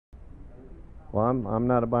Well, I'm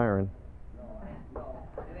not a Byron.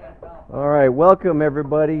 All right, welcome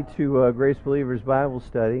everybody to Grace Believers Bible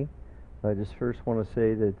Study. I just first want to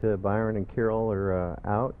say that Byron and Carol are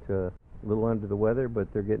out, a little under the weather,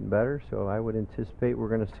 but they're getting better. So I would anticipate we're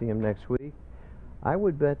going to see them next week. I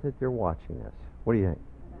would bet that they're watching us. What do you think?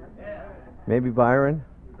 Maybe Byron,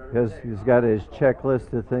 because he's got his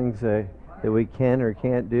checklist of things that we can or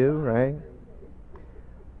can't do, right?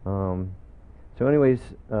 So anyways,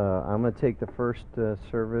 I'm going to take the first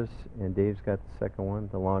service, and Dave's got the second one,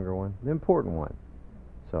 the longer one, the important one.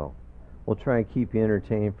 So we'll try and keep you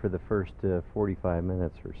entertained for the first 45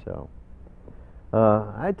 minutes or so.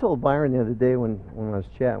 I told Byron the other day when I was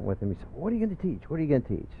chatting with him, he said, "What are you going to teach? What are you going to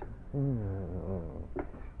teach?"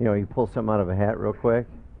 You know, you pull something out of a hat real quick.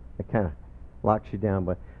 It kind of locks you down.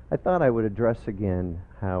 But I thought I would address again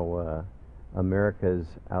how America is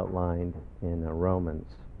outlined in Romans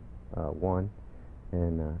 1.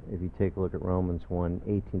 And if you take a look at Romans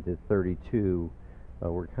 1:18 to 32,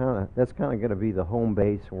 that's kind of going to be the home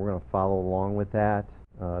base, and we're going to follow along with that.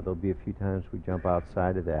 There'll be a few times we jump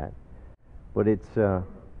outside of that, but it's kind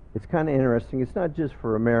of interesting. It's not just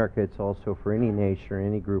for America; it's also for any nation or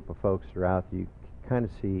any group of folks that are out there. You kind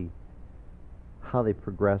of see how they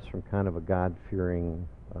progress from kind of a God-fearing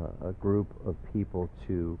a group of people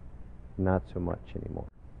to not so much anymore.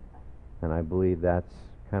 And I believe that's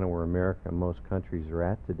kind of where America and most countries are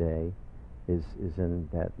at today, is in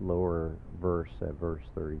that lower verse, at verse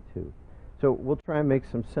 32. So we'll try and make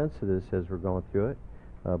some sense of this as we're going through it.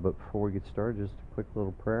 But before we get started, just a quick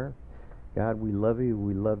little prayer. God, we love you.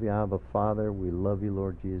 We love you, Abba Father. We love you,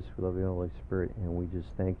 Lord Jesus. We love you, Holy Spirit. And we just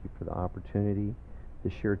thank you for the opportunity to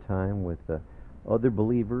share time with other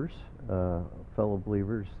believers, fellow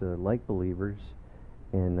believers, like believers,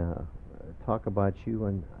 and talk about you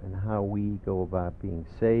and how we go about being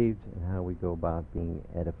saved and how we go about being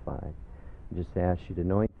edified. Just ask you to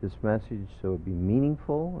anoint this message so it be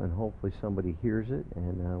meaningful, and hopefully somebody hears it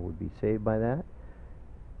and would be saved by that.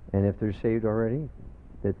 And if they're saved already,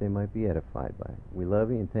 that they might be edified by it. We love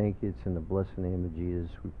you and thank you. It's in the blessed name of Jesus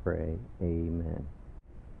we pray. Amen.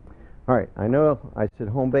 All right, I know I said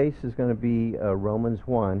home base is going to be Romans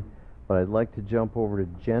 1, but I'd like to jump over to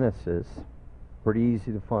Genesis. Pretty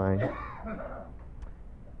easy to find.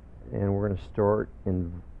 And we're going to start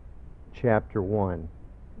in chapter 1.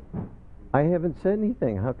 I haven't said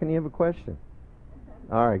anything. How can you have a question?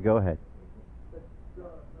 All right, go ahead.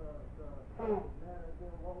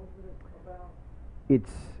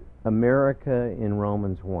 It's America in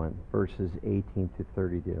Romans 1, verses 18 to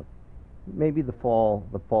 32. Maybe the fall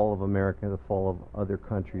of America, the fall of other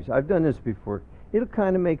countries. I've done this before. It'll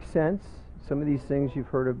kind of make sense. Some of these things you've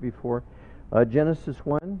heard of before. Genesis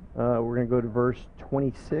 1, we're going to go to verse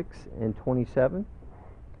 26 and 27.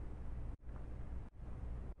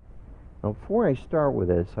 Now, before I start with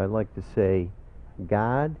this, I'd like to say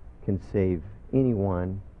God can save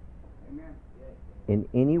anyone in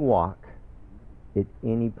any walk, at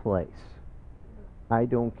any place. I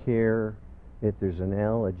don't care if there's an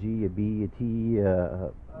L, a G, a B, a T,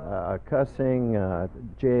 a cussing,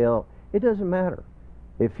 jail. It doesn't matter.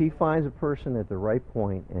 If he finds a person at the right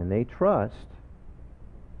point and they trust,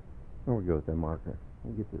 where we go with that marker?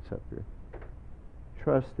 Let me get this up here.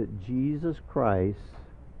 Trust that Jesus Christ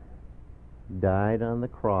died on the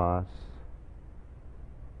cross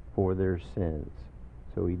for their sins.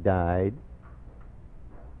 So he died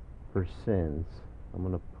for sins. I'm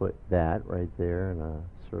going to put that right there in a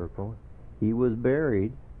circle. He was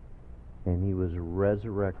buried and he was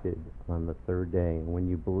resurrected on the third day. And when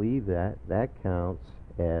you believe that, that counts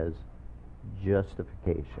as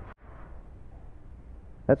justification.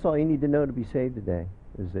 That's all you need to know to be saved today,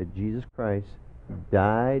 is that Jesus Christ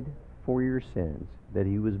died for your sins, that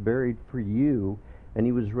he was buried for you, and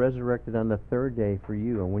he was resurrected on the third day for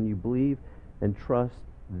you. And when you believe and trust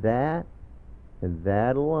that and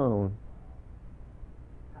that alone,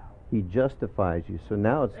 he justifies you. So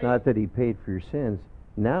now it's not that he paid for your sins.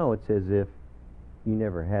 Now it's as if you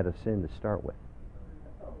never had a sin to start with.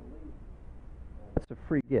 That's a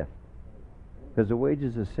free gift. Because the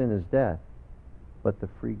wages of sin is death, but the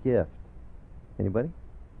free gift. Anybody?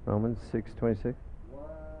 Romans 6:26.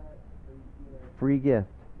 Free gift.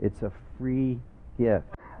 It's a free gift.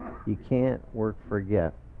 You can't work for a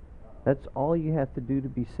gift. That's all you have to do to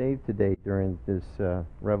be saved today during this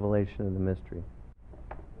revelation of the mystery.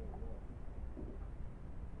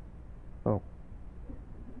 Oh.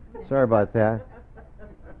 Sorry about that.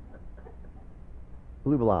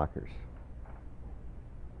 Blue blockers.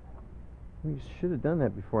 We should have done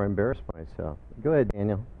that before I embarrassed myself. Go ahead,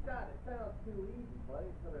 Daniel. God, it sounds too easy, buddy,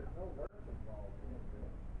 so there's no work involved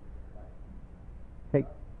in it. Hey,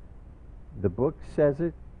 The book says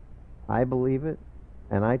it, I believe it,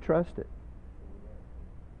 and I trust it.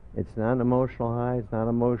 It's not an emotional high, it's not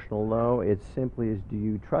emotional low. It simply is, do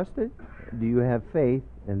you trust it? Do you have faith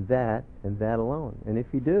in that and that alone? And if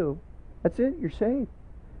you do, that's it, you're saved.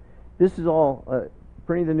 This is all,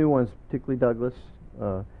 for any of the new ones, particularly Douglas,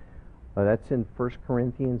 that's in 1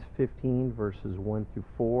 Corinthians 15, verses 1 through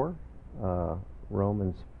 4,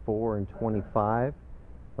 Romans 4 and 25.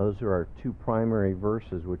 Those are our two primary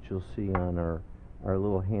verses, which you'll see on our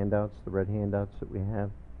little handouts, the red handouts that we have.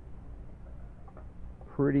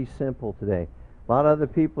 Pretty simple today. A lot of other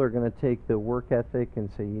people are going to take the work ethic and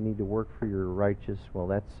say you need to work for your righteous. Well,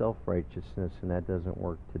 that's self-righteousness, and that doesn't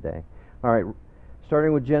work today. All right,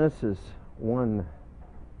 starting with Genesis 1,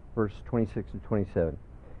 verse 26 and 27.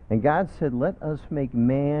 And God said, let us make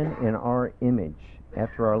man in our image,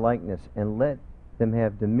 after our likeness, and let them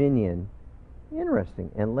have dominion.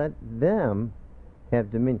 Interesting. And let them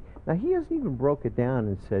have dominion. Now, he hasn't even broke it down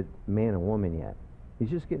and said man and woman yet. He's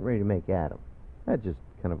just getting ready to make Adam. That's just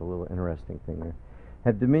kind of a little interesting thing there.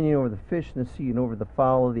 Have dominion over the fish in the sea, and over the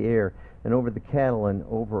fowl of the air, and over the cattle, and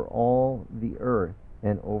over all the earth,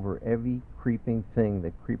 and over every creeping thing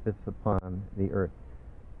that creepeth upon the earth.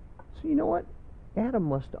 So you know what? Adam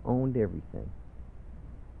must have owned everything.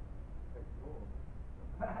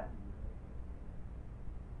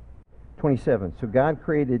 27. So God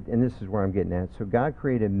created, and this is where I'm getting at. So God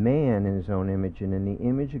created man in his own image, and in the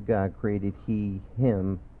image of God created he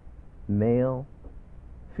him, male,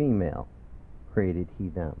 female, created he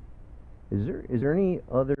them. Is there any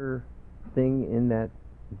other thing in that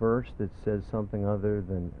verse that says something other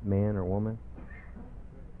than man or woman?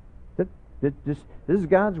 This is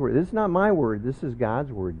God's word. This is not my word. This is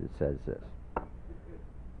God's word that says this.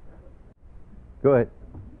 Go ahead.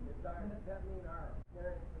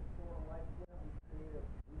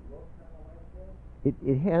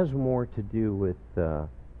 It has more to do with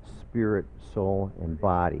spirit, soul, and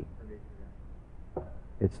body.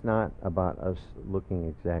 It's not about us looking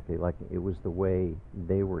exactly like it was the way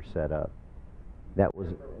they were set up. That was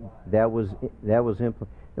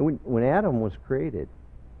and when Adam was created,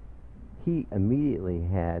 he immediately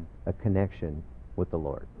had a connection with the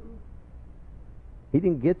Lord. He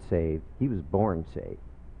didn't get saved, he was born saved.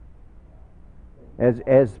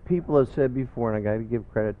 As people have said before, and I got to give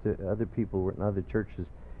credit to other people in other churches,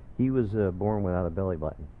 he was born without a belly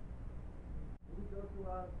button.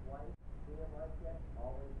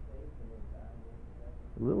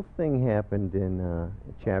 A little thing happened in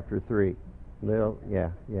chapter 3.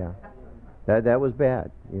 Yeah. That was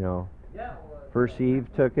bad, you know. First Eve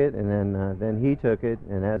took it, and then he took it,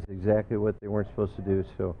 and that's exactly what they weren't supposed to do.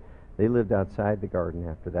 So they lived outside the garden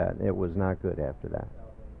after that, and it was not good after that.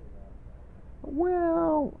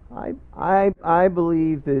 Well, I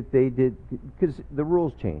believe that they did, because the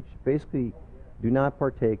rules changed. Basically, do not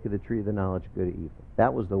partake of the tree of the knowledge of good and evil.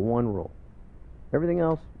 That was the one rule. Everything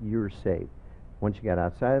else, you're saved. Once you got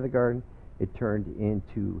outside of the garden, it turned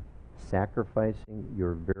into sacrificing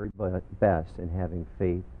your very best and having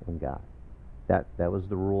faith in God. That was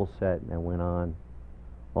the rule set, and that went on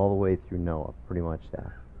all the way through Noah, pretty much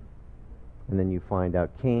that. And then you find out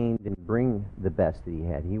Cain didn't bring the best that he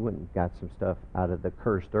had. He went and got some stuff out of the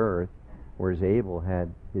cursed earth, whereas Abel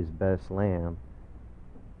had his best lamb.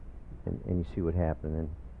 And you see what happened. And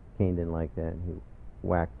Cain didn't like that, and he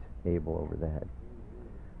whacked Abel over the head.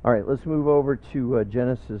 All right, let's move over to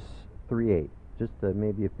Genesis 3:8. Just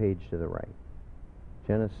maybe a page to the right.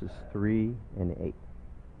 Genesis 3 and 8.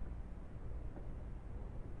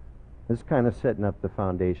 This is kind of setting up the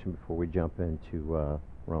foundation before we jump into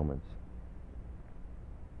Romans.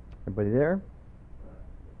 Everybody there?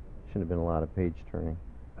 Shouldn't have been a lot of page turning.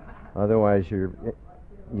 Otherwise, you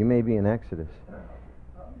may be in Exodus.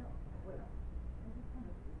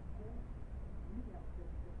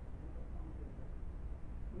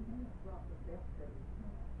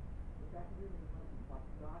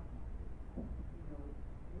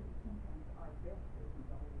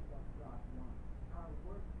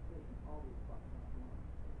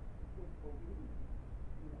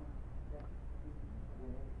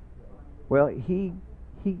 Well, he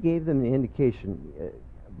gave them the indication.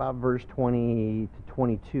 About verse 20 to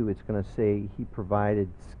 22, it's going to say he provided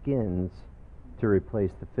skins to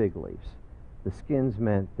replace the fig leaves. The skins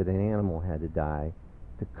meant that an animal had to die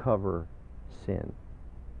to cover sin.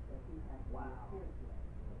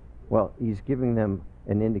 Well, he's giving them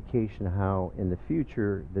an indication how in the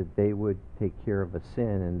future that they would take care of a sin,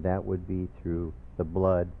 and that would be through the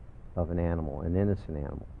blood of an animal, an innocent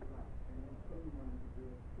animal.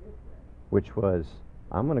 Which was,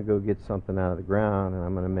 I'm going to go get something out of the ground, and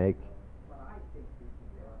I'm going to make...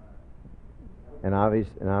 And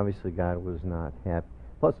obviously God was not happy.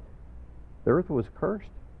 Plus, the earth was cursed.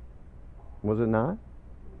 Was it not?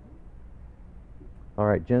 All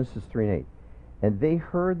right, Genesis 3 and 8. And they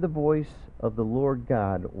heard the voice of the Lord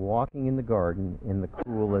God walking in the garden in the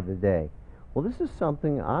cool of the day. Well, this is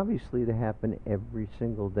something obviously to happen every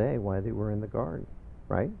single day while they were in the garden,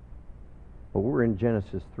 right? But we're in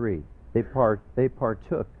Genesis 3. They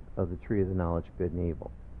partook of the tree of the knowledge of good and evil.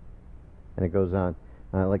 And it goes on,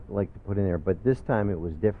 I like to put in there, but this time it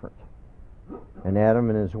was different. And Adam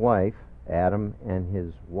and his wife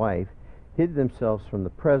hid themselves from the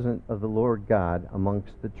presence of the Lord God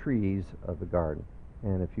amongst the trees of the garden.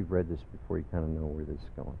 And if you've read this before, you kind of know where this is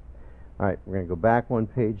going. All right, we're going to go back one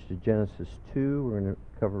page to Genesis 2. We're going to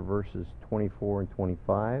cover verses 24 and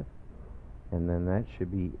 25. And then that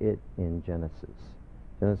should be it in Genesis.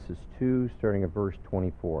 Genesis 2, starting at verse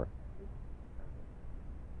 24.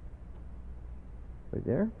 Right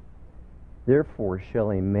there. Therefore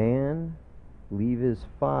shall a man leave his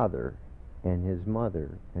father and his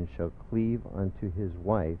mother, and shall cleave unto his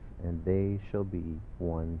wife, and they shall be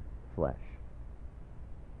one flesh.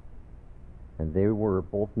 And they were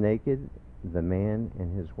both naked, the man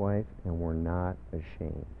and his wife, and were not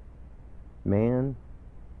ashamed. Man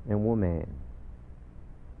and woman.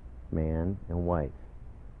 Man and wife.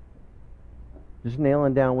 Just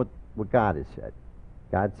nailing down what God has said.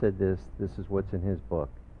 God said this is what's in his book.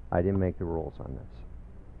 I didn't make the rules on this.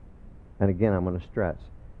 And again, I'm going to stress,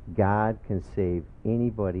 God can save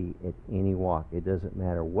anybody at any walk. It doesn't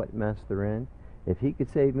matter what mess they're in. If he could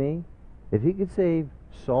save me, if he could save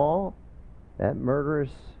Saul, that murderess,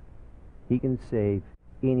 he can save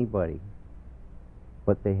anybody.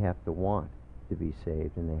 But they have to want to be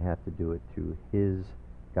saved, and they have to do it through his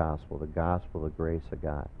gospel, the grace of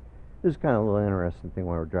God. This is kind of a little interesting thing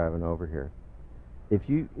while we're driving over here. If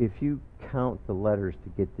you count the letters to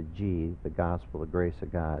get to G, the gospel, the grace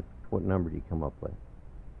of God, what number do you come up with?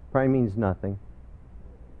 Probably means nothing.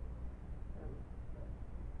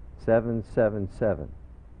 777.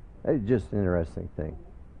 That's just an interesting thing.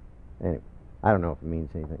 Anyway, I don't know if it means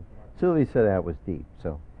anything. Sylvie said that was deep.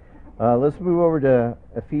 So let's move over to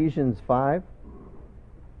Ephesians 5.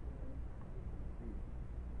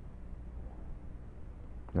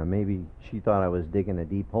 Now maybe she thought I was digging a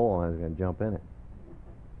deep hole and I was going to jump in it.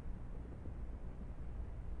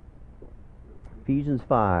 Ephesians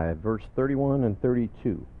 5, verse 31 and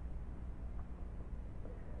 32.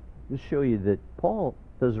 Just show you that Paul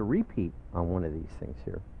does a repeat on one of these things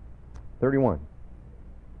here. 31.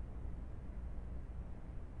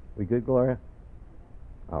 We good, Gloria?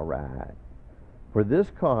 All right. For this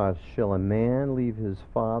cause shall a man leave his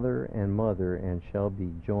father and mother, and shall be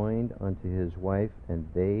joined unto his wife, and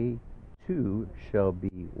they two shall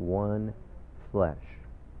be one flesh.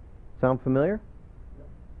 Sound familiar?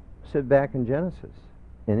 Said back in Genesis.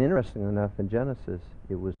 And interesting enough, in Genesis,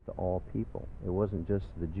 it was to all people. It wasn't just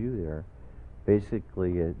the Jew there.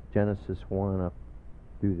 Basically, Genesis 1 up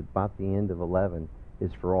through about the end of 11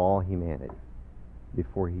 is for all humanity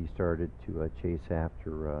before he started to chase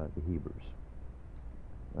after the Hebrews.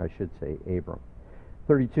 I should say Abram.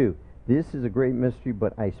 32. This is a great mystery,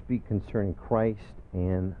 but I speak concerning Christ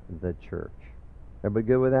and the church. Everybody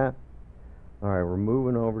good with that? All right, we're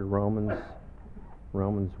moving over to Romans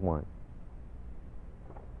 1.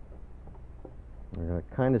 We're going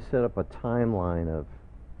to kind of set up a timeline of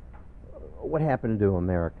what happened to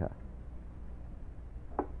America.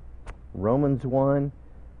 Romans 1,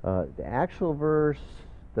 the actual verse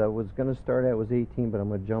that was going to start at was 18, but I'm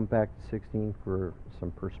going to jump back to 16 for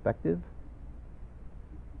some perspective.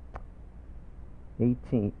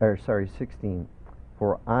 16.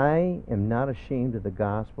 For I am not ashamed of the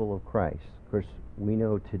gospel of Christ. Of course, we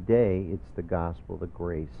know today it's the gospel, the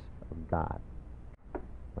grace of God.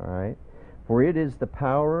 All right? For it is the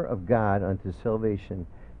power of God unto salvation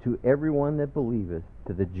to everyone that believeth,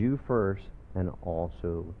 to the Jew first, and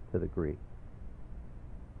also to the Greek.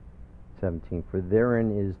 17. For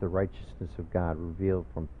therein is the righteousness of God revealed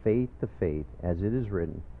from faith to faith, as it is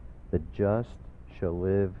written, the just shall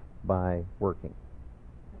live by working.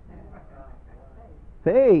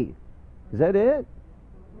 Faith! Is that it?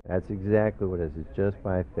 That's exactly what it is. It's just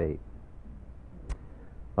by faith.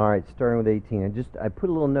 All right, starting with 18. I put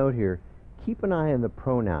a little note here. Keep an eye on the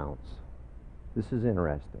pronouns. This is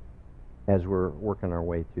interesting as we're working our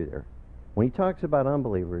way through there. When he talks about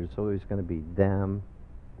unbelievers, it's always going to be them,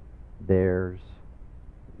 theirs.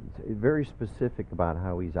 It's very specific about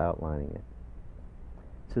how he's outlining it.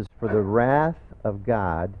 It says, for the wrath of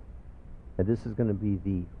God, and this is going to be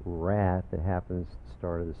the wrath that happens at the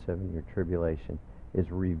start of the 7-year tribulation, is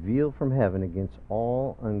revealed from heaven against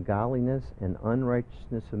all ungodliness and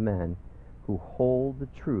unrighteousness of men, who hold the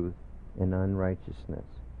truth in unrighteousness.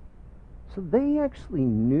 So they actually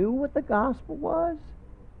knew what the gospel was?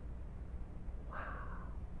 Wow.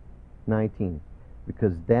 19.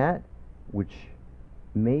 Because that which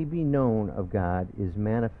may be known of God is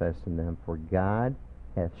manifest in them, for God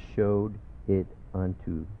hath showed it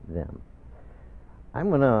unto them. I'm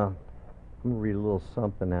gonna read a little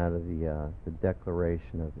something out of the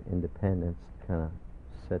Declaration of Independence to kind of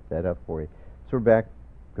set that up for you. So we're back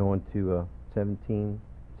going to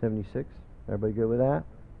 1776. Everybody good with that?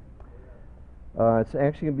 It's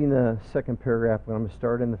actually going to be in the second paragraph, but I'm going to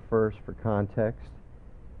start in the first for context.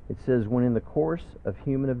 It says, when in the course of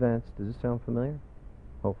human events, does this sound familiar?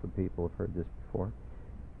 Hopefully people have heard this before.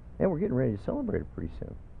 And we're getting ready to celebrate it pretty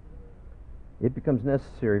soon. It becomes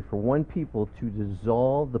necessary for one people to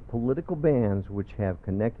dissolve the political bands which have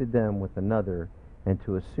connected them with another, and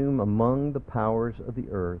to assume among the powers of the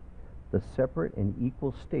earth the separate and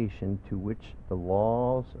equal station to which the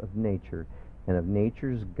laws of nature and of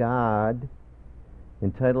nature's God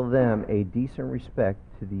entitle them. A decent respect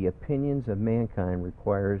to the opinions of mankind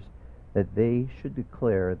requires that they should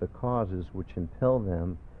declare the causes which impel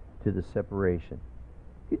them to the separation.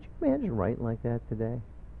 Could you imagine writing like that today?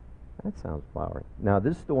 That sounds flowery. Now,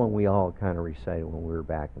 this is the one we all kind of recited when we were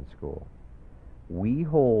back in school. We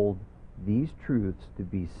hold these truths to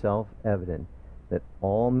be self-evident, that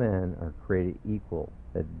all men are created equal,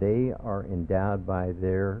 that they are endowed by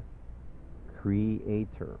their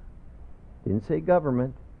Creator. Didn't say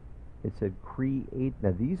government. It said create.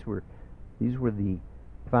 Now, these were the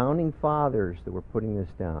founding fathers that were putting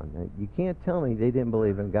this down. Now, you can't tell me they didn't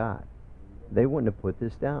believe in God. They wouldn't have put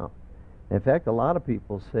this down. In fact, a lot of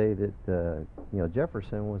people say that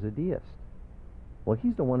Jefferson was a deist. Well,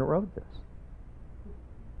 he's the one that wrote this.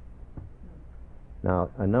 Now,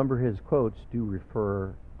 a number of his quotes do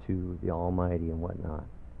refer to the Almighty and whatnot,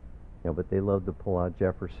 but they love to pull out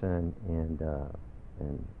Jefferson and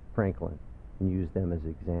Franklin and use them as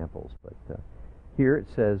examples. But here it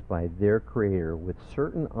says, by their Creator, with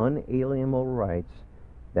certain unalienable rights,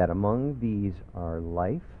 that among these are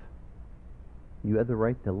life. You have the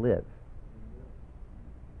right to live.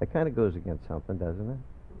 That kind of goes against something, doesn't it?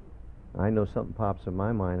 I know something pops in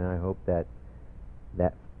my mind, and I hope that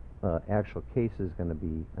actual case is going to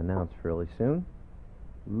be announced fairly soon.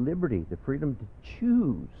 Liberty, the freedom to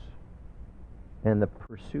choose, and the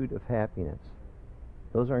pursuit of happiness.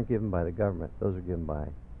 Those aren't given by the government. Those are given by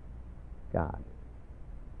God.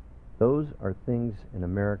 Those are things in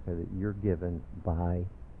America that you're given by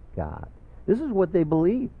God. This is what they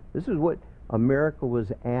believe. This is what America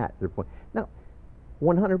was at their point. Now,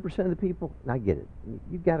 100% of the people, I get it.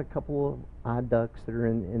 You've got a couple of odd ducks that are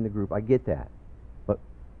in the group. I get that. But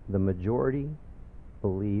the majority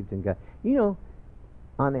believed in God.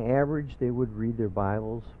 On average, they would read their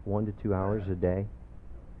Bibles 1 to 2 hours a day.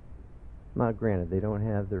 Now, granted, they don't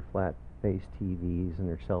have their flat-faced TVs and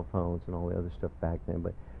their cell phones and all the other stuff back then,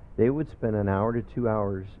 but they would spend 1 hour to 2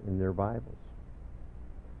 hours in their Bibles.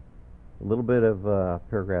 A little bit of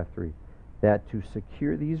paragraph 3. That to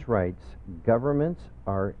secure these rights, governments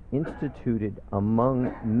are instituted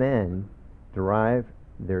among men, derive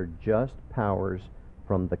their just powers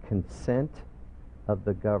from the consent of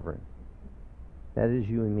the governed. That is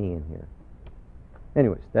you and me in here.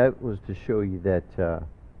 Anyways, that was to show you that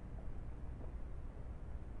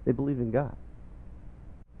they believe in God.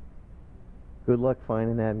 Good luck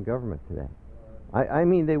finding that in government today. I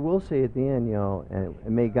mean, they will say at the end, and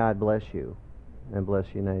may God bless you and bless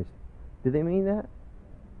the United States. Do they mean that?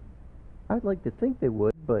 I'd like to think they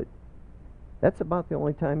would, but that's about the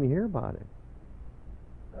only time you hear about it.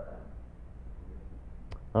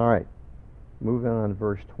 All right, moving on to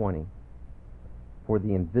verse 20. For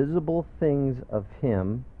the invisible things of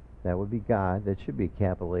Him, that would be God, that should be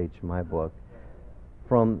capital H in my book,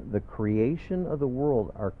 from the creation of the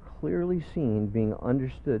world are clearly seen, being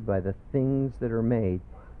understood by the things that are made,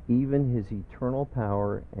 even His eternal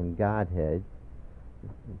power and Godhead.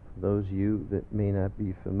 For those of you that may not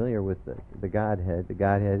be familiar with the Godhead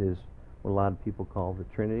is what a lot of people call the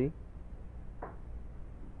Trinity.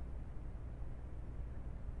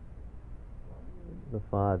 The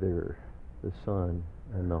Father, the Son,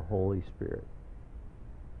 and the Holy Spirit.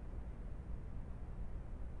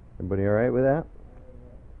 Everybody all right with that?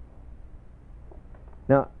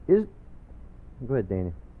 Now, go ahead,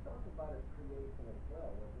 Danny.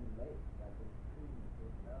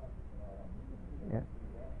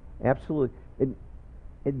 Absolutely.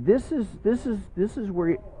 This is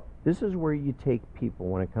where you take people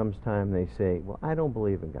when it comes time. They say, "Well, I don't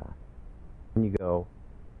believe in God," and you go,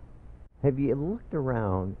 "Have you looked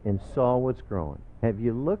around and saw what's growing? Have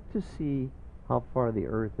you looked to see how far the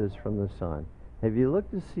earth is from the sun? Have you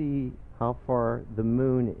looked to see how far the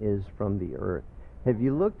moon is from the earth? Have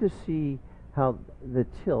you looked to see how the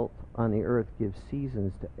tilt on the earth gives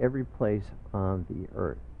seasons to every place on the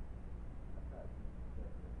earth?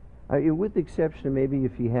 With the exception of maybe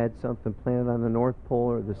if you had something planted on the North Pole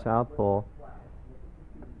or the South Pole.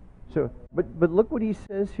 So, but look what he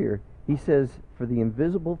says here. He says, for the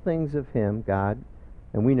invisible things of him, God,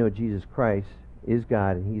 and we know Jesus Christ is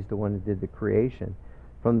God, and he's the one who did the creation.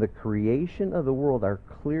 From the creation of the world are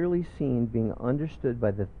clearly seen, being understood by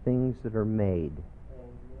the things that are made,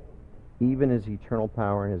 even his eternal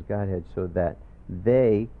power and his Godhead, so that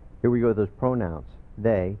they, here we go with those pronouns,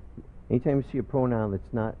 they, anytime you see a pronoun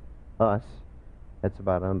that's not us, that's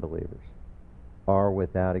about unbelievers, are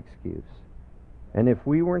without excuse. And if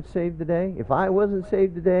we weren't saved today, if I wasn't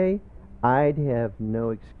saved today, I'd have no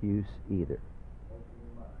excuse either.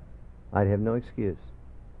 I'd have no excuse,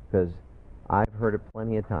 because I've heard it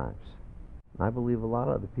plenty of times. I believe a lot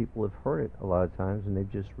of other people have heard it a lot of times, and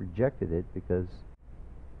they've just rejected it because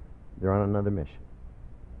they're on another mission.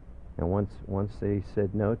 And once they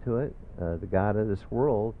said no to it, the God of this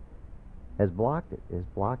world has blocked it, has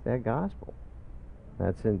blocked that gospel.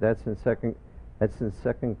 That's in 2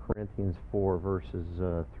 Corinthians 4, verses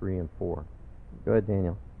 3 and 4. Go ahead,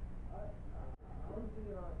 Daniel.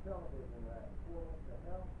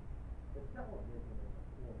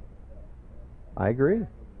 I agree.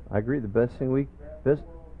 The best thing we could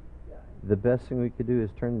do is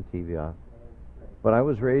turn the TV off. But I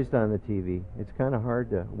was raised on the TV. It's kind of hard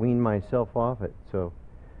to wean myself off it. So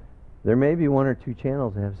there may be one or two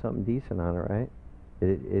channels that have something decent on it, right?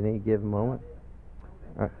 At any given moment.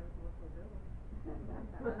 All right.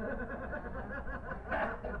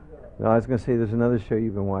 No, I was going to say there's another show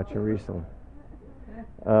you've been watching recently.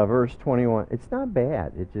 Verse 21. It's not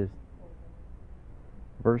bad. It just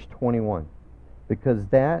verse 21. Because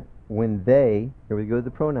that, when they, here we go to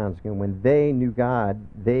the pronouns again, when they knew God,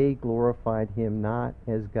 they glorified him not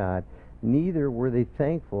as God, neither were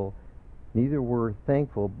thankful,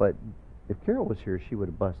 but if Carol was here, she would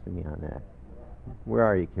have busted me on that. Where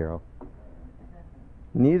are you, Carol?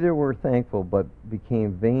 Neither were thankful, but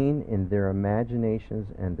became vain in their imaginations,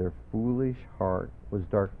 and their foolish heart was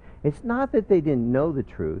dark. It's not that they didn't know the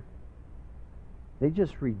truth. They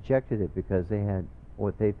just rejected it because they had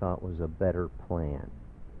what they thought was a better plan.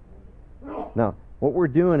 Now, what we're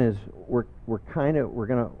doing is we're going to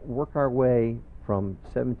work our way from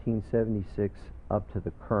 1776 up to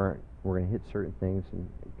the current. We're going to hit certain things and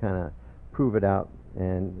kind of prove it out,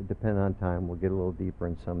 and depending on time, we'll get a little deeper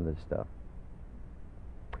in some of this stuff.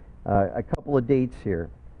 A couple of dates here.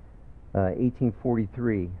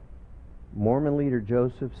 1843, Mormon leader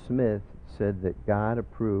Joseph Smith said that God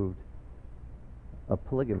approved of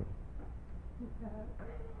polygamy.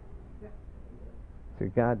 So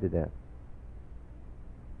God did that.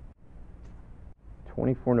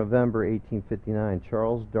 24 November 1859,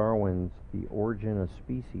 Charles Darwin's The Origin of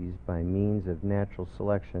Species by Means of Natural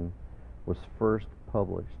Selection was first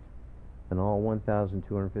published, and all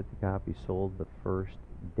 1,250 copies sold the first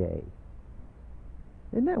day.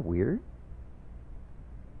 Isn't that weird?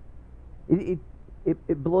 It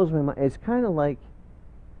blows my mind. It's kind of like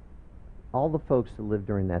all the folks that lived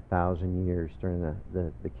during that 1,000 years, during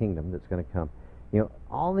the kingdom that's going to come. You know,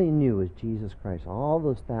 all they knew is Jesus Christ, all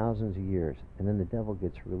those thousands of years, and then the devil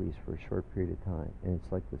gets released for a short period of time. And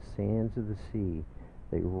it's like the sands of the sea.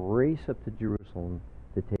 They race up to Jerusalem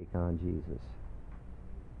to take on Jesus.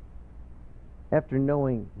 After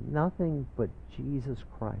knowing nothing but Jesus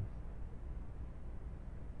Christ.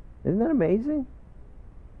 Isn't that amazing?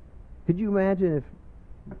 Could you imagine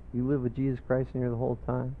if you live with Jesus Christ in here the whole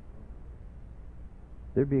time?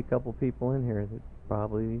 There'd be a couple people in here that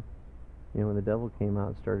probably, when the devil came out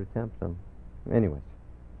and started tempting them. Anyways,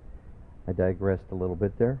 I digressed a little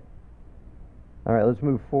bit there. All right, let's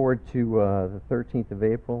move forward to the 13th of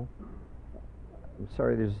April. I'm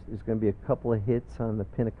sorry, there's going to be a couple of hits on the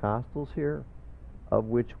Pentecostals here, of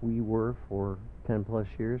which we were for 10 plus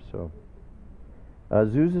years. So,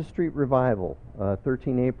 Azusa Street Revival,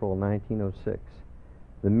 13 April 1906.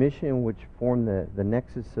 The mission which formed the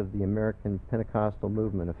nexus of the American Pentecostal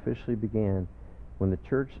movement officially began when the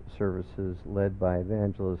church services led by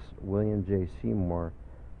evangelist William J. Seymour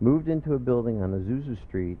moved into a building on Azusa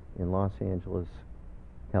Street in Los Angeles,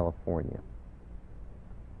 California.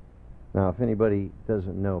 Now, if anybody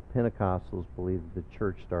doesn't know, Pentecostals believe that the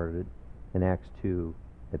church started in Acts 2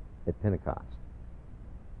 at Pentecost.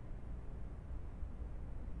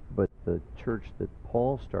 But the church that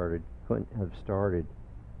Paul started couldn't have started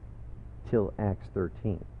till Acts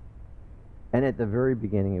 13. And at the very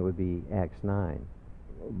beginning it would be Acts 9.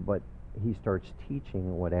 But he starts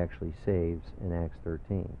teaching what actually saves in Acts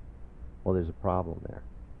 13. Well, there's a problem there.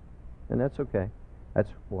 And that's okay. That's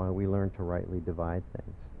why we learn to rightly divide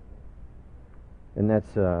things. And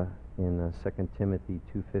that's in 2 Timothy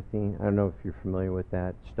 2:15. I don't know if you're familiar with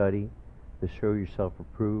that. Study to show yourself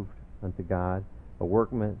approved unto God, a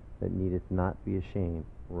workman that needeth not be ashamed,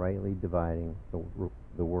 rightly dividing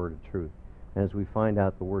the word of truth. And as we find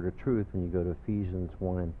out the word of truth, when you go to Ephesians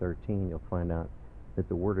 1 and 13, you'll find out that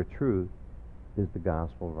the word of truth is the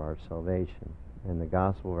gospel of our salvation. And the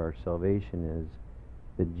gospel of our salvation is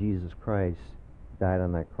that Jesus Christ died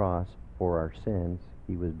on that cross for our sins.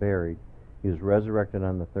 He was buried. He was resurrected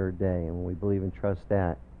on the third day. And when we believe and trust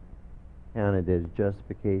that, counted as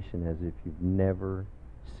justification as if you've never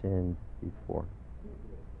sinned before.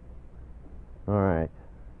 All right.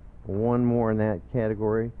 One more in that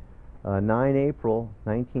category. 9 April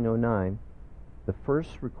 1909, the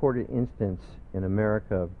first recorded instance in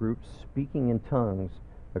America of groups speaking in tongues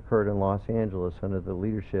occurred in Los Angeles under the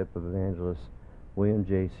leadership of evangelist William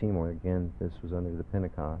J. Seymour. Again, this was under the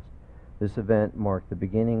Pentecost. This event marked the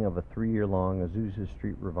beginning of a 3-year-long Azusa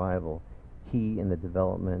Street revival, key in the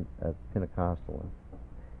development of Pentecostalism.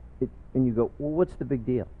 And you go, well, what's the big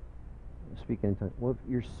deal? Speaking in tongues. Well, if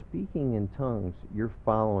you're speaking in tongues, you're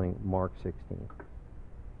following Mark 16.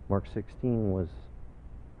 Mark 16 was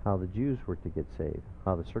how the Jews were to get saved,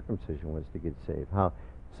 how the circumcision was to get saved, how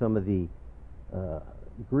some of the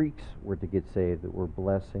Greeks were to get saved that were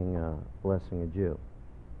blessing a Jew.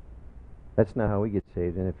 That's not how we get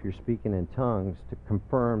saved. And if you're speaking in tongues to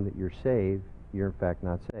confirm that you're saved, you're in fact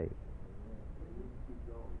not saved.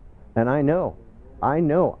 And I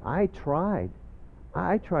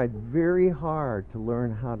tried very hard to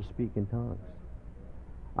learn how to speak in tongues.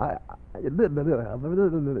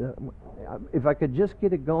 If I could just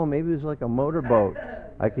get it going, maybe it was like a motorboat.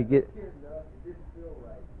 I could get,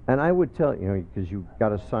 and I would tell because you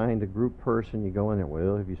got assigned a group person. You go in there.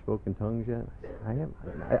 Well, have you spoken tongues yet? I haven't.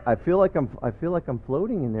 I feel like I'm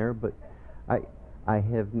floating in there, but I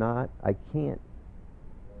have not. I can't.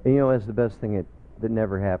 And, that's the best thing that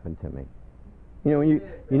never happened to me.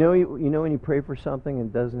 When you pray for something and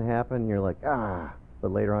it doesn't happen, you're like,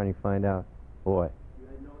 but later on you find out, boy.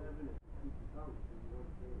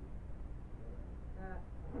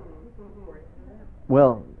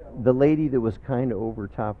 Well, the lady that was kind of over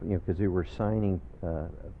top, because they were signing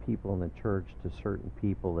people in the church to certain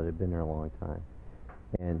people that had been there a long time.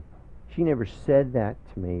 And she never said that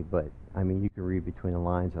to me, but, you can read between the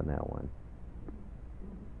lines on that one.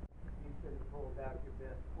 You should have pulled out your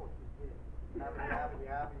best horse's head.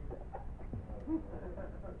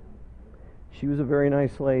 She was a very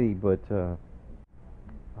nice lady, but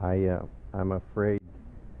I'm afraid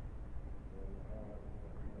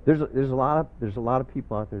there's a lot of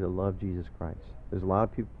people out there that love Jesus Christ. There's a lot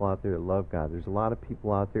of people out there that love God. There's a lot of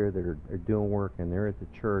people out there that are doing work, and they're at the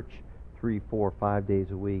church 3, 4, 5 days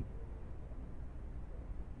a week.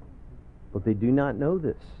 But they do not know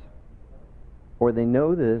this. Or they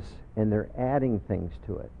know this and they're adding things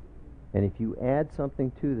to it. And if you add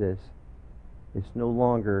something to this, it's no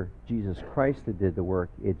longer Jesus Christ that did the work,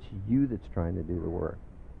 it's you that's trying to do the work.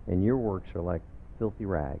 And your works are like filthy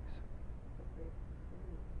rags.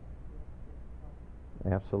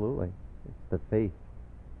 Absolutely. It's the faith.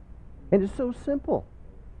 And it's so simple.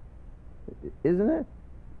 Isn't it?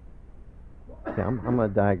 Okay, I'm going to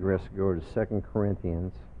digress and go to 2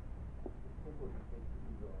 Corinthians.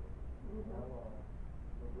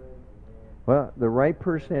 Well, the right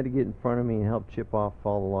person had to get in front of me and help chip off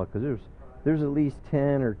all the law, because there's at least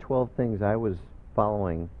 10 or 12 things I was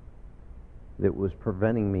following that was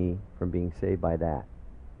preventing me from being saved by that.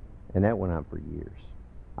 And that went on for years.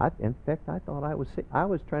 In fact, I thought I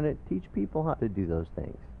was trying to teach people how to do those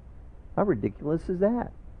things. How ridiculous is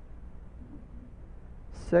that?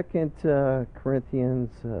 2 Corinthians,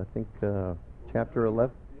 I think, chapter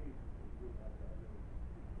 11.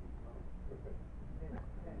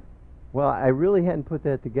 Well, I really hadn't put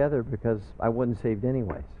that together because I wasn't saved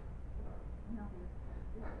anyways.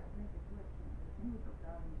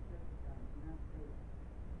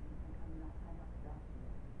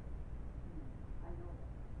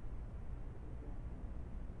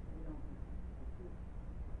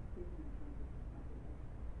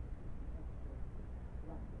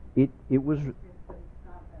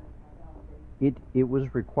 It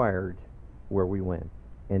was required where we went,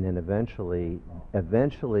 and then eventually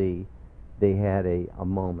they had a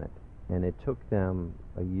moment, and it took them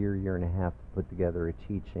a year and a half to put together a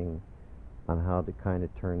teaching on how to kind of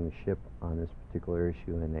turn the ship on this particular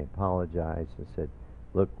issue, and they apologized and said,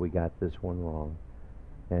 look, we got this one wrong,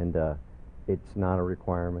 and it's not a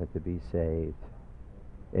requirement to be saved.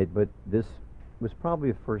 But this was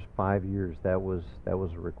probably the first 5 years that was a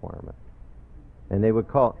requirement, and they would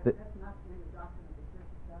call it. That's not the way the doctrine of the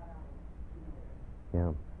church got out of,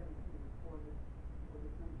 Yeah. 1740 for the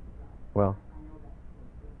Saints of God. Well. I know that.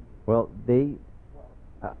 Well,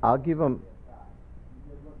 I'll give them.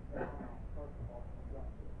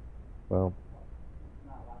 Well.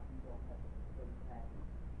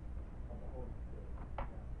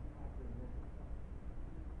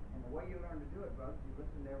 And the way you learn to do it, brother, you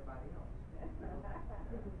listen to everybody else.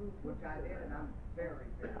 Which I did, and I'm very,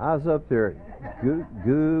 very. I was up there,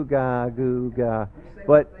 goo ga, You say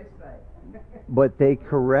but what they say. but they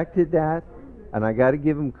corrected that, and I got to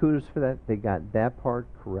give them kudos for that. They got that part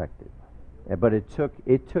corrected, but it took.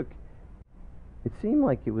 It seemed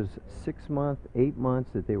like it was 6 months, 8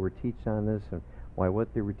 months that they were teaching on this, and why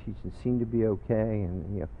what they were teaching seemed to be okay,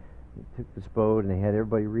 and they took this boat and they had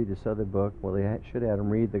everybody read this other book. Well, they should have had them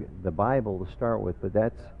read the Bible to start with, but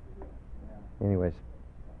that's, anyways.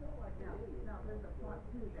 Now, there's a point,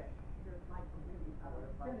 too, that there's like a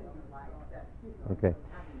sin in your life that Okay.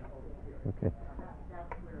 having the Holy Spirit. Okay.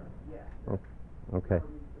 That's where, Oh, okay.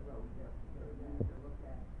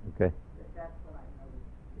 Okay. that's what I noticed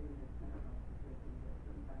in the Pentecostal churches, that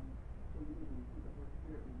sometimes when you see the Holy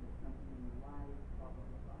Spirit, when there's something in your life, blah, blah,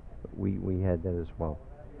 blah, blah. We had that as well.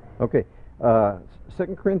 Okay.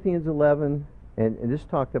 2 Corinthians 11, and this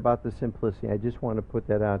talked about the simplicity. I just want to put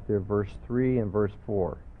that out there, verse 3 and verse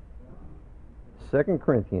 4. 2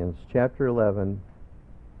 Corinthians chapter 11,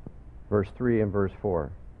 verse 3 and verse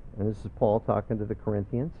 4. And this is Paul talking to the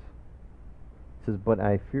Corinthians. It says, "But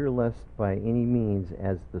I fear lest by any means,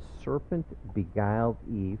 as the serpent beguiled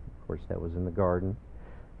Eve," of course that was in the garden,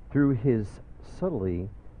 "through his subtlety,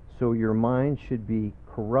 so your mind should be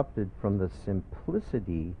corrupted from the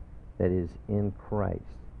simplicity that is in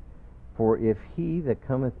Christ. For if he that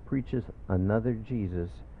cometh preaches another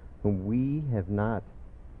Jesus, whom we have not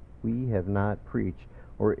preached,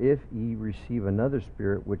 or if ye receive another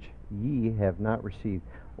spirit which ye have not received,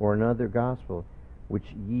 or another gospel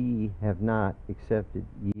which ye have not accepted,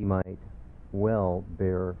 ye might well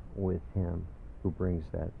bear with him who brings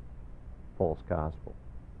that false gospel,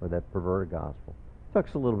 or that perverted gospel."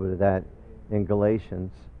 Talks a little bit of that in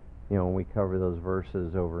Galatians, when we cover those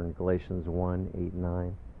verses over in Galatians 1, 8, and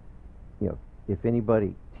 9. If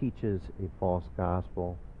anybody teaches a false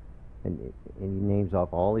gospel, and he names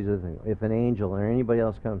off all these other things, if an angel or anybody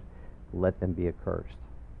else comes, let them be accursed.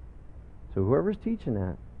 So whoever's teaching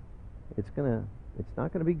that, it's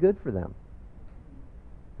not gonna be good for them.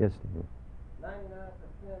 Yes, Steve?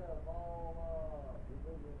 99% of all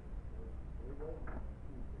religious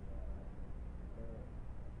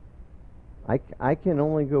I can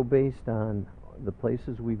only go based on the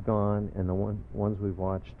places we've gone and the ones we've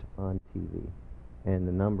watched on TV, and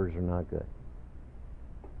the numbers are not good.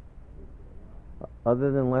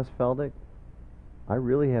 Other than Les Feldick, I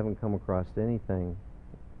really haven't come across anything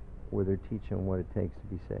where they're teaching what it takes to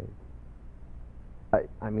be saved.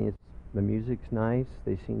 I mean, the music's nice.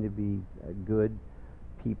 They seem to be good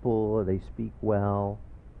people. They speak well.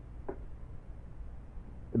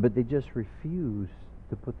 But they just refuse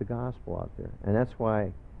to put the gospel out there. And that's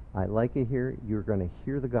why I like it here. You're going to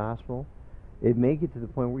hear the gospel. It may get to the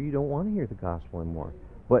point where you don't want to hear the gospel anymore.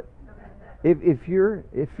 But if you're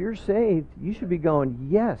saved, you should be going,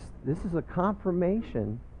 yes, this is a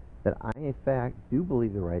confirmation that I, in fact, do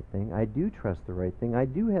believe the right thing. I do trust the right thing. I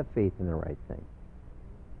do have faith in the right thing.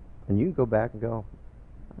 And you can go back and go,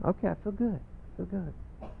 okay, I feel good. I feel good.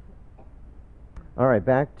 All right,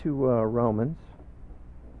 back to Romans.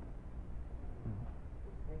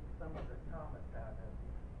 Take some of the Thomas out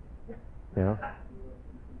of it. Yeah.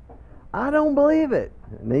 I don't believe it.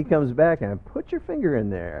 And then he comes back and put your finger in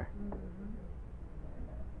there.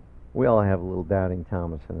 We all have a little doubting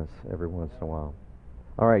Thomas in us every once in a while.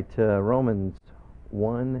 All right, Romans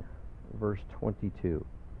 1, verse 22.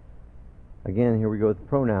 Again, here we go with the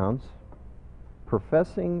pronouns.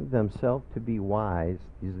 Professing themselves to be wise,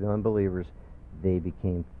 these are the unbelievers, they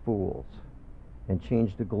became fools, and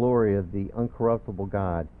changed the glory of the uncorruptible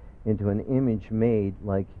God into an image made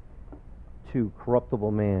like to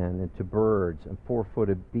corruptible man, and to birds, and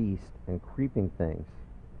four-footed beasts, and creeping things.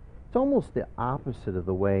 It's almost the opposite of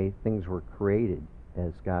the way things were created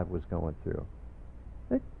as God was going through.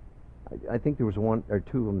 I think there was one or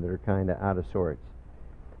two of them that are kind of out of sorts.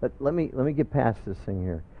 But let me get past this thing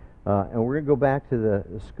here. And we're going to go back to the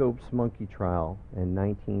Scopes monkey trial in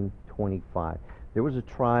 1925. There was a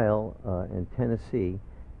trial in Tennessee,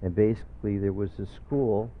 and basically there was a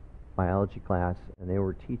school biology class, and they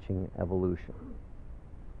were teaching evolution.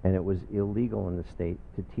 And it was illegal in the state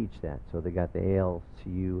to teach that. So they got the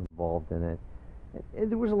ALCU involved in it, And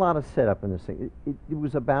there was a lot of setup in this thing. It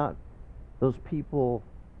was about those people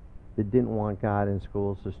that didn't want God in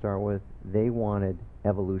schools to start with. They wanted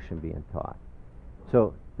evolution being taught.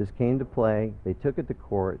 So this came to play. They took it to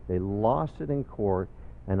court. They lost it in court.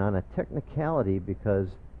 And on a technicality, because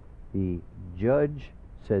the judge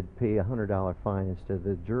said pay a $100 fine instead of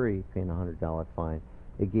the jury paying a $100 fine,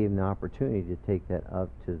 it gave them the opportunity to take that up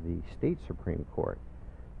to the state Supreme Court.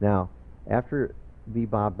 Now, after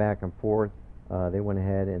bebop back and forth, they went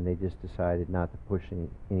ahead and they just decided not to push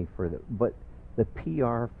any further. But the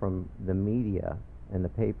PR from the media and the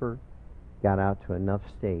paper got out to enough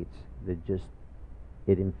states that just,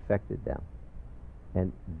 it infected them.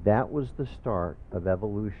 And that was the start of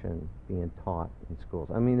evolution being taught in schools.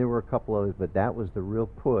 I mean, there were a couple others, but that was the real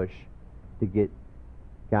push to get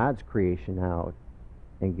God's creation out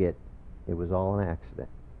and get, it was all an accident.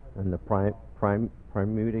 And the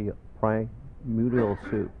primordial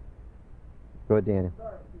soup. Go ahead, Daniel.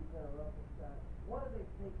 Sorry to interrupt, what are they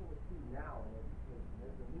taking it to now in education?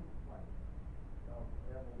 There's a new fight of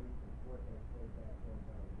evolution, what they say back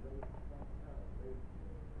then, some kind of race.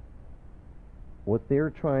 What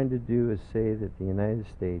they're trying to do is say that the United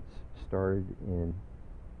States started in,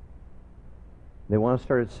 they want to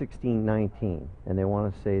start at 1619, and they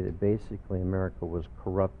want to say that basically America was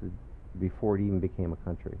corrupted before it even became a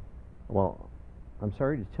country. Well, I'm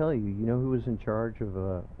sorry to tell you, you know who was in charge of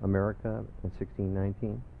America in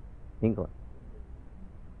 1619? England.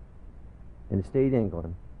 And it stayed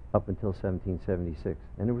England up until 1776.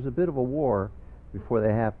 And there was a bit of a war before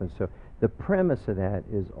that happened. So the premise of that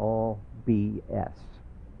is all BS.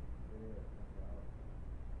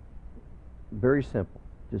 Very simple.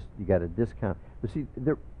 Just, you got to discount. But see,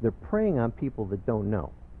 they're preying on people that don't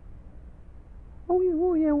know.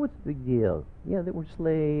 Oh yeah, what's the big deal? Yeah, there were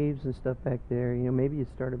slaves and stuff back there. You know, maybe it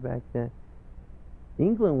started back then.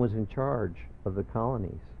 England was in charge of the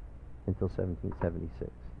colonies until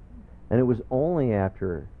 1776. And it was only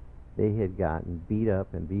after they had gotten beat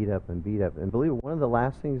up and beat up and beat up. And believe it, one of the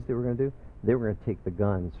last things they were going to do, they were going to take the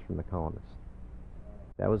guns from the colonists.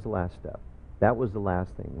 That was the last step. That was the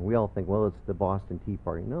last thing. And we all think, well, it's the Boston Tea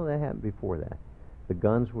Party. No, that happened before that. The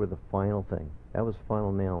guns were the final thing. That was the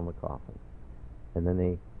final nail in the coffin. And then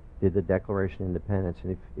they did the Declaration of Independence.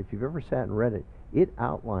 And if you've ever sat and read it, it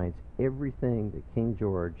outlines everything that King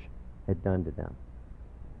George had done to them.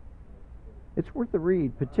 It's worth the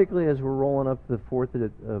read, particularly as we're rolling up to the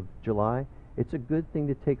 4th of July. It's a good thing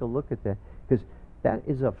to take a look at that, because that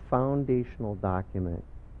is a foundational document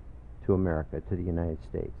to America, to the United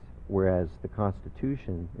States, whereas the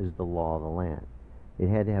Constitution is the law of the land. It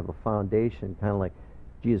had to have a foundation, kind of like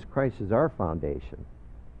Jesus Christ is our foundation.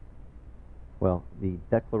 Well, the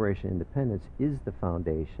Declaration of Independence is the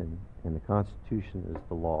foundation, and the Constitution is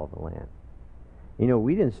the law of the land. You know,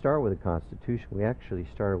 we didn't start with the Constitution. We actually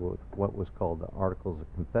started with what was called the Articles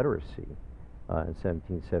of Confederacy in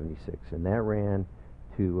 1776, and that ran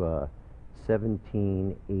to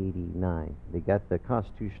 1789. They got the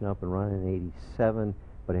Constitution up and running in 87,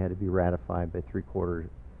 but it had to be ratified by 3/4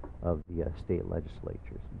 of the state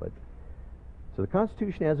legislatures. But so the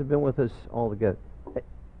Constitution hasn't been with us altogether.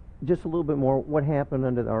 Just a little bit more, what happened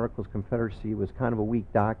under the Articles of Confederacy was kind of a weak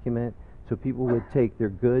document, so people would take their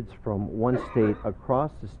goods from one state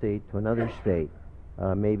across the state to another state,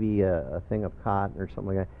 maybe a thing of cotton or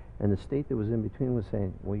something like that, and the state that was in between was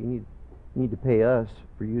saying, well, you need to pay us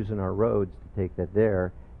for using our roads to take that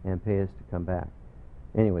there and pay us to come back.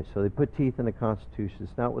 Anyway, so they put teeth in the Constitution.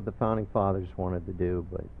 It's not what the Founding Fathers wanted to do,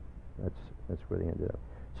 but that's where they ended up.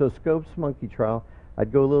 So Scopes monkey trial,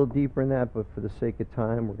 I'd go a little deeper in that, but for the sake of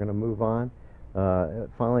time, we're going to move on.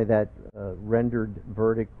 Finally, that rendered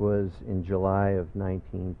verdict was in July of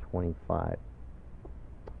 1925.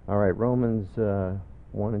 All right, Romans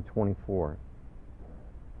 1 and 24.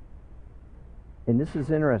 And this is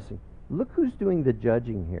interesting. Look who's doing the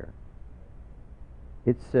judging here.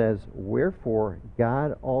 It says, wherefore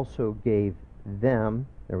God also gave them,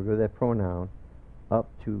 there we go, that pronoun, up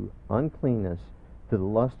to uncleanness, to the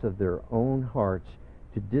lust of their own hearts,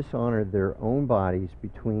 to dishonor their own bodies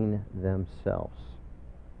between themselves.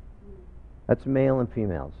 That's male and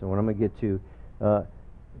female. So what I'm going to get to,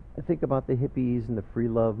 think about the hippies and the free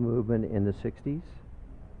love movement in the 60s.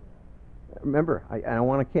 Remember, I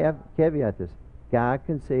want to caveat this. God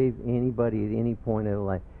can save anybody at any point in their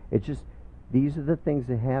life. It's just, these are the things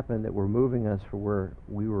that happen that were moving us for where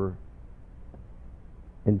we were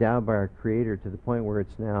endowed by our Creator to the point where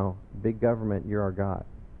it's now, big government, you're our God.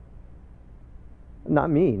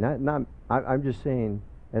 Not me. I'm just saying,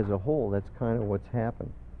 as a whole, that's kind of what's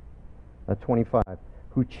happened. 25.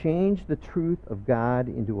 Who changed the truth of God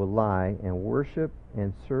into a lie and worship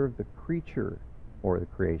and serve the creature or the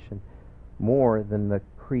creation, more than the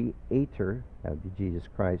Creator, that would be Jesus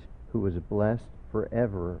Christ, who is blessed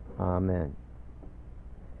forever. Amen.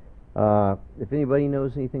 If anybody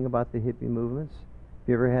knows anything about the hippie movements, if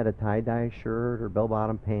you ever had a tie-dye shirt or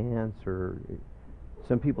bell-bottom pants, or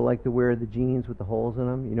some people like to wear the jeans with the holes in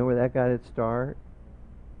them, you know where that got its start?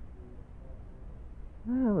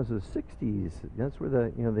 It was the 60s. That's where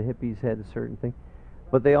the hippies had a certain thing.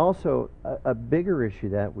 But they also, a bigger issue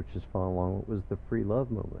that, which has followed along, was the free love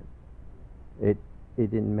movement. It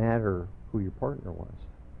didn't matter who your partner was.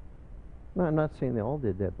 No, I'm not saying they all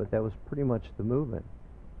did that, but that was pretty much the movement.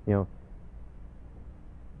 It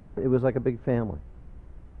was like a big family.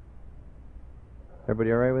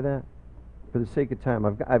 Everybody all right with that? For the sake of time,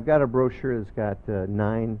 I've got a brochure that's got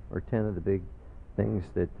 9 or 10 of the big things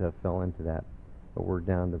that fell into that, but we're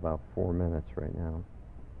down to about 4 minutes right now.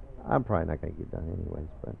 I'm probably not going to get done anyways,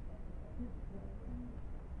 but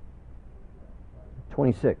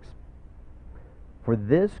 26. For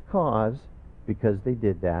this cause, because they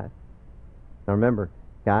did that. Now remember,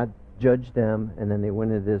 God judged them, and then they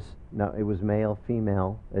went into this. Now it was male,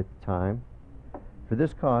 female at the time. For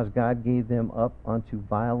this cause, God gave them up unto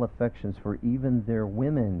vile affections, for even their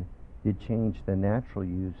women did change the natural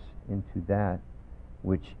use into that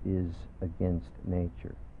which is against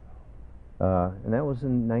nature. And that was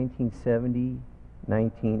in 1970,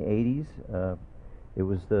 1980s. It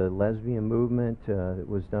was the lesbian movement. It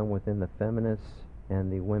was done within the feminists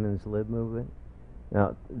and the women's lib movement.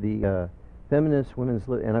 Now, the feminist women's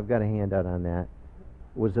lib, and I've got a handout on that,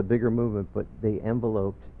 was a bigger movement, but they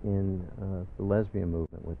enveloped in the lesbian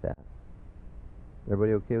movement with that.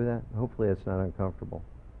 Everybody okay with that? Hopefully that's not uncomfortable.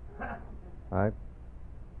 All right?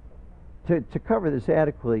 To cover this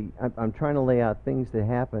adequately, I'm trying to lay out things that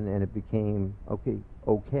happened and it became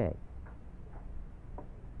okay.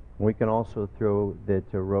 We can also throw that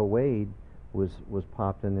Roe Wade was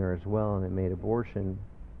popped in there as well, and it made abortion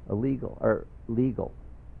illegal or legal.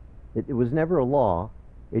 It was never a law.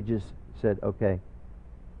 It just said, okay,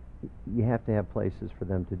 you have to have places for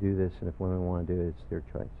them to do this, and if women want to do it, it's their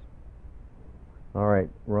choice. All right,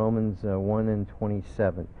 Romans 1 and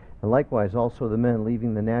 27. And likewise, also the men,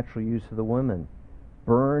 leaving the natural use of the women,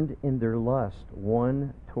 burned in their lust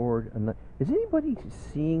one toward another. Is anybody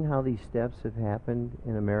seeing how these steps have happened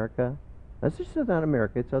in America? That's just not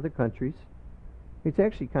America, it's other countries. It's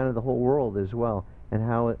actually kind of the whole world as well, and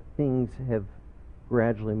how things have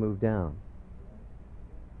gradually moved down.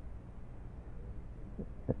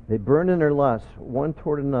 They burned in their lust one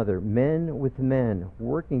toward another, men with men,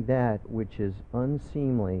 working that which is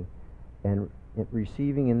unseemly, and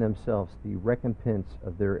receiving in themselves the recompense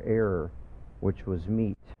of their error, which was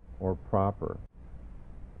meet or proper.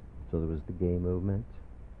 So there was the gay movement,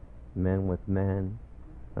 men with men.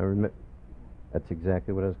 That's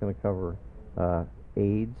exactly what I was going to cover.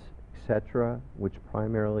 AIDS, etc., which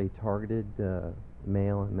primarily targeted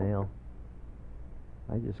male and male.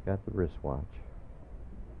 I just got the wristwatch,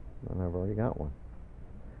 and I've already got one.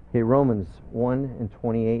 Okay, Romans 1 and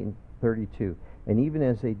 28 and 32. And even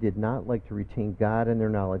as they did not like to retain God in their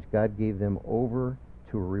knowledge, God gave them over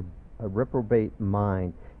to a reprobate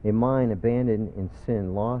mind, a mind abandoned in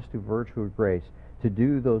sin, lost to virtue of grace, to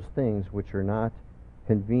do those things which are not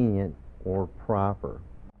convenient or proper.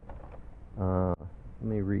 Let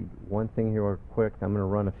me read one thing here real quick. I'm going to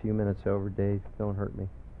run a few minutes over, Dave. Don't hurt me.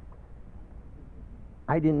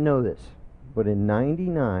 I didn't know this, but in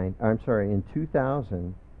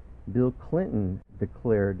 2000, Bill Clinton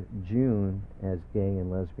declared June as Gay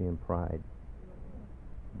and Lesbian Pride.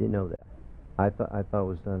 Didn't know that. I thought it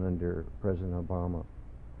was done under President Obama.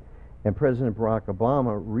 And President Barack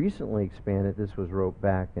Obama recently expanded, this was wrote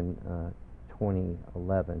back in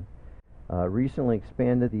 2011, recently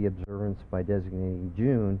expanded the observance by designating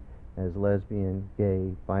June as Lesbian,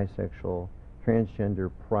 Gay, Bisexual,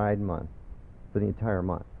 Transgender Pride Month for the entire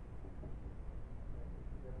month.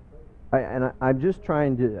 I'm just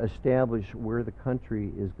trying to establish where the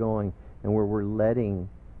country is going and where we're letting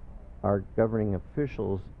our governing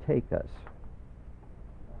officials take us.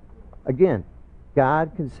 Again,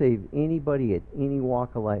 God can save anybody at any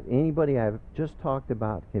walk of life. Anybody I've just talked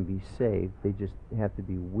about can be saved. They just have to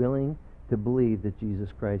be willing to believe that Jesus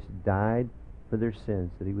Christ died for their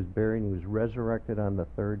sins, that he was buried and he was resurrected on the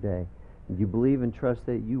third day. If you believe and trust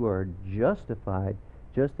that, you are justified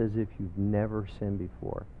just as if you've never sinned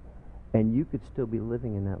before. And you could still be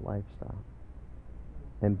living in that lifestyle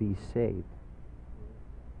and be saved.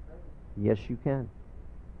 Yes, you can.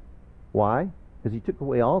 Why? Because he took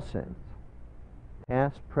away all sins.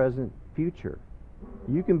 Past, present, future.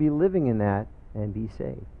 You can be living in that and be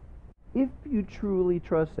saved. If you truly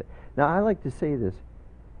trust it. Now, I like to say this.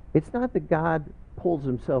 It's not that God pulls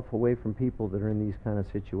himself away from people that are in these kind of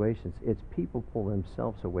situations. It's people pull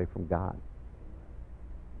themselves away from God.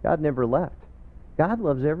 God never left. God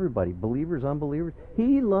loves everybody, believers, unbelievers.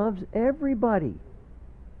 He loves everybody.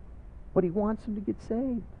 But he wants them to get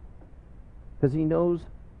saved. Because he knows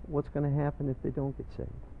what's going to happen if they don't get saved.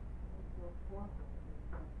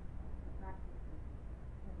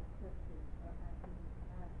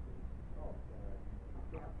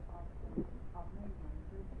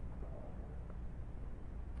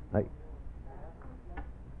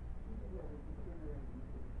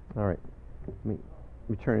 All right. Let me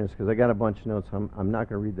turn this because I got a bunch of notes. I'm not going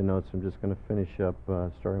to read the notes. I'm just going to finish up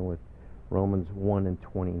starting with Romans 1 and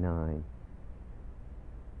 29.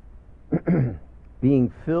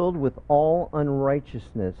 Being filled with all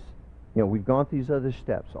unrighteousness. You know, we've gone through these other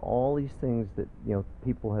steps. All these things that, you know,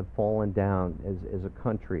 people have fallen down as a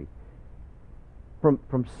country.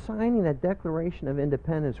 From signing that Declaration of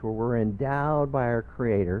Independence where we're endowed by our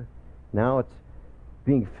Creator, now it's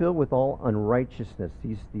being filled with all unrighteousness.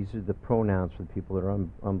 These are the pronouns for the people that are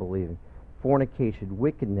unbelieving. Fornication,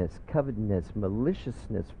 wickedness, covetousness,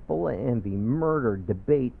 maliciousness, full of envy, murder,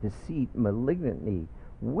 debate, deceit, malignity,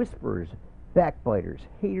 whisperers, backbiters,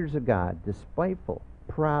 haters of God, despiteful,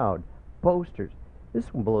 proud, boasters.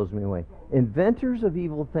 This one blows me away. Inventors of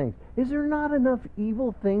evil things. Is there not enough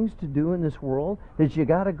evil things to do in this world that you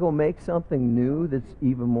got to go make something new that's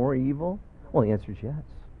even more evil? Well, the answer is yes.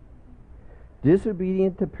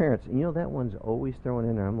 Disobedient to parents. And you know, that one's always thrown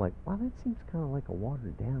in there. I'm like, wow, that seems kind of like a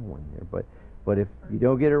watered down one there. But if you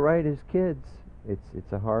don't get it right as kids,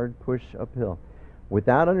 it's a hard push uphill.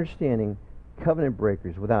 Without understanding, covenant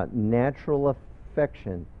breakers, without natural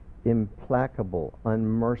affection, implacable,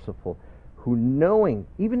 unmerciful, who knowing,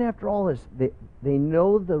 even after all this, they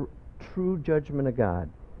know the true judgment of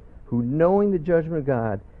God, who knowing the judgment of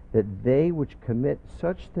God, that they which commit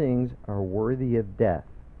such things are worthy of death,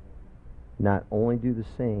 not only do the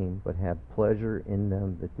same, but have pleasure in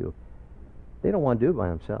them that do. They don't want to do it by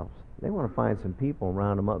themselves. They want to find some people and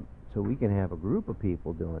round them up so we can have a group of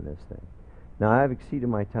people doing this thing. Now, I've exceeded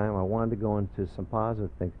my time. I wanted to go into some positive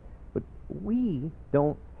things. But we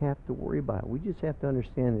don't have to worry about it. We just have to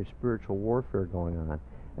understand there's spiritual warfare going on.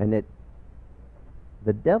 And that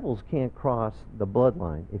the devils can't cross the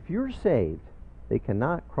bloodline. If you're saved, they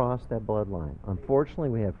cannot cross that bloodline. Unfortunately,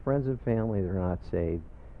 we have friends and family that are not saved.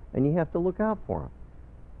 And you have to look out for them.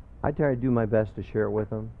 I try to do my best to share it with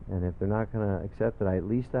them, and if they're not going to accept it, at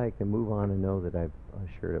least I can move on and know that I've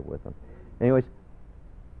shared it with them. Anyways,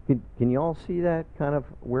 can you all see that kind of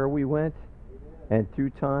where we went and through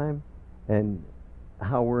time and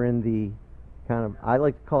how we're in the kind of, I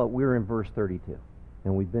like to call it, we're in verse 32,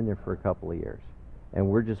 and we've been there for a couple of years, and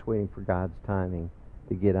we're just waiting for God's timing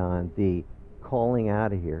to get on the calling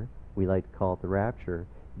out of here. We like to call it the rapture,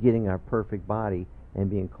 getting our perfect body and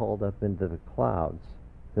being called up into the clouds,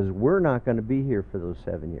 because we're not going to be here for those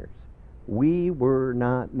 7 years. We were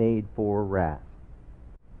not made for wrath.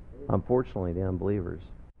 Unfortunately, the unbelievers,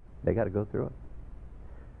 they got to go through it.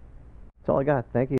 That's all I got. Thank you.